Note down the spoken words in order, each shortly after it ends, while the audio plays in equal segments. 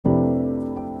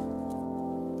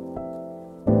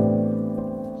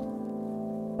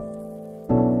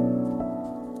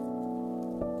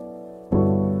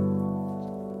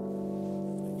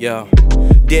Yeah.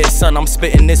 Dear son, I'm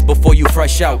spitting this before you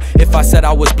fresh out. If I said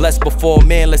I was blessed before,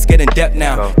 man, let's get in depth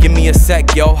now. Give me a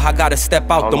sec, yo, I gotta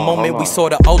step out. The moment we saw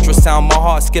the ultrasound, my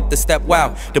heart skipped a step.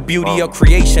 Wow, the beauty of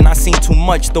creation, I seen too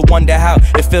much to wonder how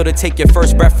it feel to take your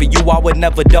first breath. For you, I would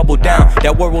never double down.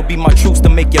 That word will be my truth to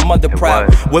make your mother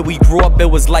proud. Where we grew up,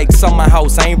 it was like summer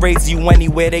house. I ain't raised you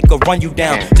anywhere they could run you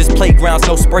down. Just playgrounds,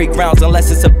 no spray grounds,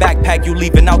 unless it's a backpack you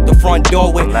leaving out the front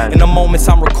doorway. In the moments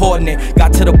I'm recording it,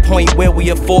 got to the point where we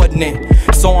affording it.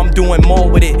 So I'm doing more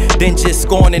with it than just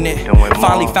scorning it.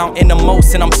 Finally found in the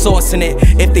most and I'm sourcing it.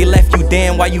 If they left you,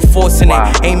 damn, why you forcing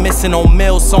it? Ain't missing no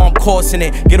meals, so I'm coursing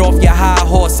it. Get off your high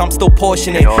horse, I'm still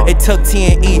pushing it. It took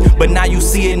T&E, but now you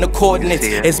see it in the coordinates.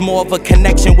 It's more of a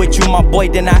connection with you, my boy,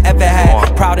 than I ever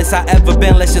had. Proudest I ever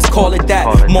been, let's just call it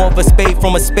that. More of a spade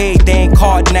from a spade, they ain't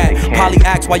carding that. Probably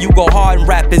ask why you go hard and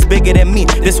rap is bigger than me.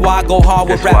 This why I go hard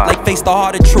with rap, like face the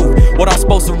heart of truth. What I'm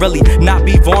supposed to really not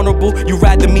be vulnerable? You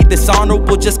rather me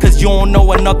dishonorable just cause you don't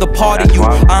know another part of you.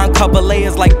 I uncover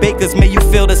layers like bakers, may you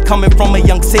feel this coming from a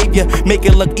young savior. Make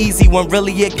it look easy when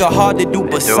really it got hard to do.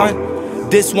 But son,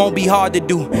 this won't be hard to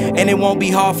do, and it won't be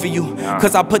hard for you.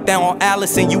 Cause I put that on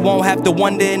Alice and you won't have to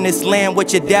wonder in this land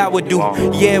what your dad would do.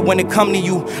 Yeah, when it come to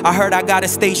you, I heard I gotta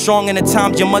stay strong in the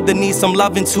times your mother needs some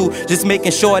loving too. Just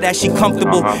making sure that she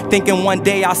comfortable. Thinking one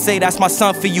day I'll say that's my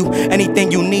son for you.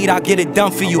 Anything you need, I'll get it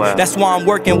done for you. That's why I'm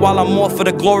working while I'm off for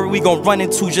the glory we gon' run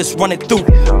into, just run it through.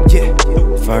 Yeah.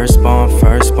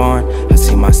 Firstborn, I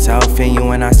see myself in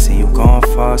you and I see you going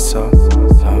far, so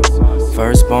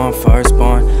Firstborn,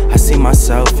 I see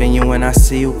myself in you and I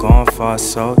see you going far,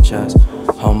 so just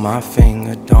hold my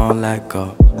finger, don't let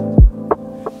go.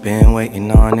 Been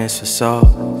waiting on this for so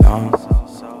long,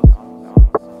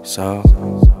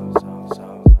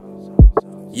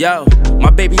 Yo, my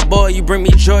baby boy, you bring me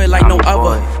joy like no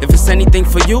other. If it's anything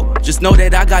for you, just know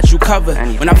that I got you covered.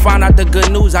 When I found out the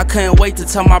good news, I couldn't wait to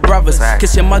tell my brothers.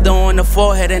 Kiss your mother on the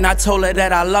forehead and I told her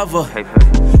that I love her.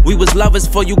 We was lovers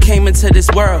before you came into this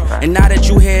world, and now that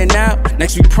you here now,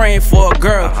 next we praying for a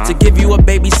girl to give you a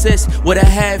baby sis with a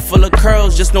head full of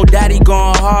curls. Just know daddy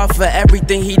going hard for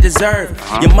everything he deserved.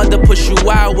 Your mother pushed you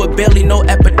out with barely no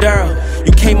epidural.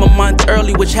 You came a month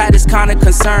early, which had this kind of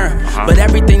concern, but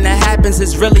everything that happens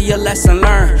is really a lesson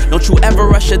learned. Don't you ever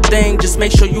rush a thing, just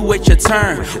make sure you wait your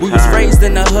turn. We was raised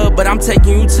in the hood, but I'm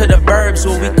taking you to the burbs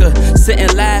where we could sit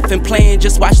and laugh and play and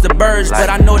just watch the birds. But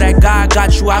I know that God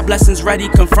got you, our blessings ready,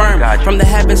 confirmed. From the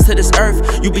heavens to this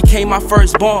earth, you became my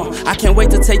firstborn. I can't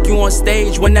wait to take you on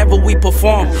stage whenever we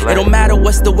perform. It don't matter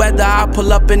what's the weather, I'll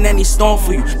pull up in any storm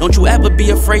for you. Don't you ever be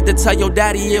afraid to tell your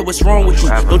daddy, yeah, what's wrong with you.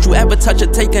 Don't you ever touch or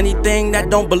take anything that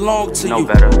don't belong to you.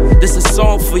 This is a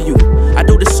song for you, I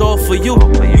do this all for you.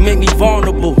 You make me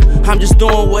vulnerable, I'm just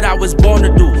doing what I was born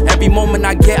to do. Every moment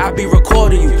I get, I be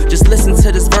recording you. Just listen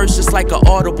to this verse just like an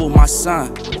audible, my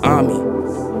son, Ami.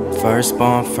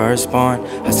 Firstborn,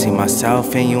 I see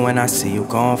myself in you and I see you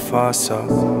going far, so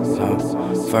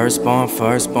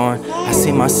Firstborn, I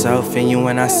see myself in you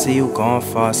and I see you going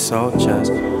far, so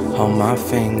just hold my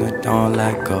finger, don't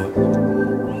let go.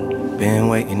 Been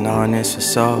waiting on this for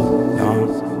so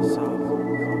long,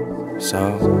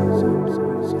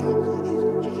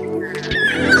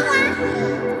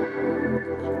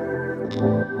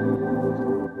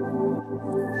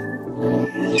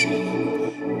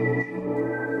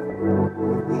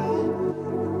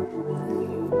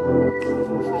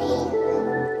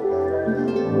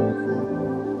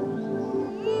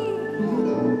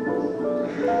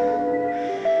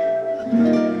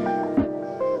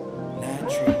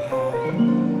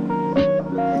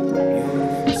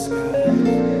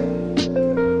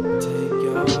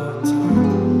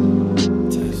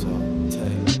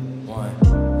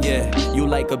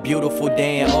 Like a beautiful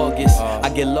day in August, I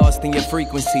get lost in your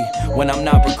frequency when I'm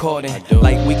not recording.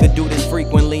 Like we could do this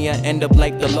frequently and end up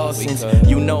like the Lawsons.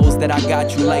 You knows that I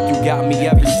got you like you got me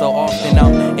every so often.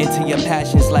 I'm into your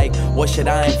passions like what should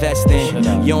I invest in?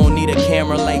 You don't need a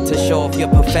camera light to show off your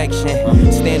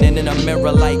perfection. Standing in a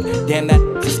mirror like damn, that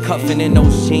just cuffing in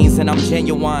those jeans and I'm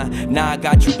genuine. Now I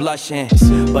got you blushing,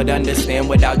 but understand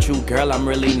without you, girl, I'm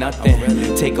really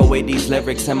nothing. Take away these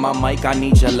lyrics and my mic, I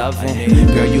need your loving.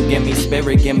 Girl, you give me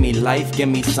spirit, give me life, give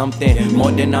me something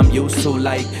more than I'm used to.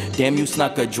 Like damn, you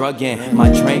snuck a drug in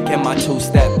my drink and my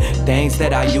two-step. Things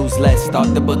that I use less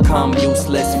start to become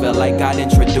useless. Feel like God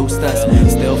introduced us,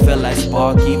 still feel like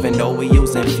spark even though we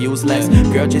using fuse less.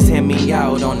 Girl, just hear me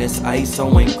out on this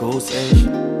ISO and goose-ish.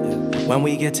 When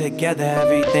we get together,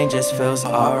 everything just feels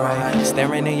alright.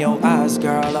 Staring in your eyes,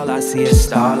 girl, all I see is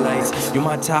starlights. You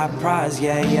my top prize,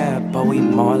 yeah, yeah, but we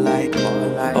more like,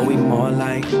 yeah.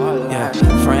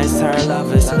 Friends turn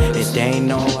lovers, it ain't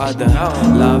no other.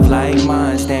 Love like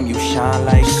mine, damn, you shine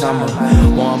like summer.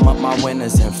 Warm up my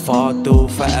winters and fall through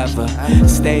forever.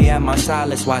 Stay at my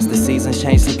solace, watch the seasons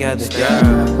change together.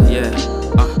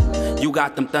 Yeah, you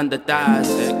got them thunder thighs.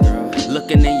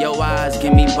 Looking in your eyes,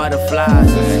 give me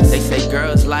butterflies. They say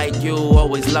girls like you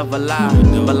always love a lot,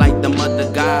 but like them other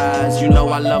guys, you know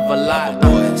I love a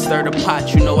lot. Stir the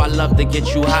pot, you know I love to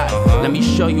get you hot. Let me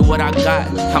show you what I got.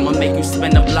 I'ma make you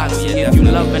spin the blocks. If you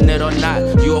loving it or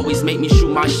not, you always make me shoot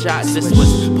my shots. This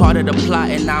was part of the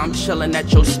plot, and now I'm chilling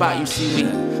at your spot. You see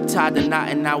me tied the knot,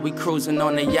 and now we cruising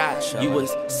on the yacht. You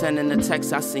was sending the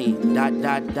text, I seen ...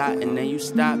 and then you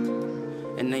stopped,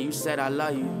 and then you said I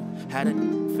love you. Had a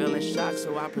feeling shocked,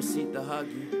 so I proceed to hug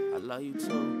you. I love you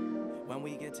too. When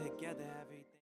we get together.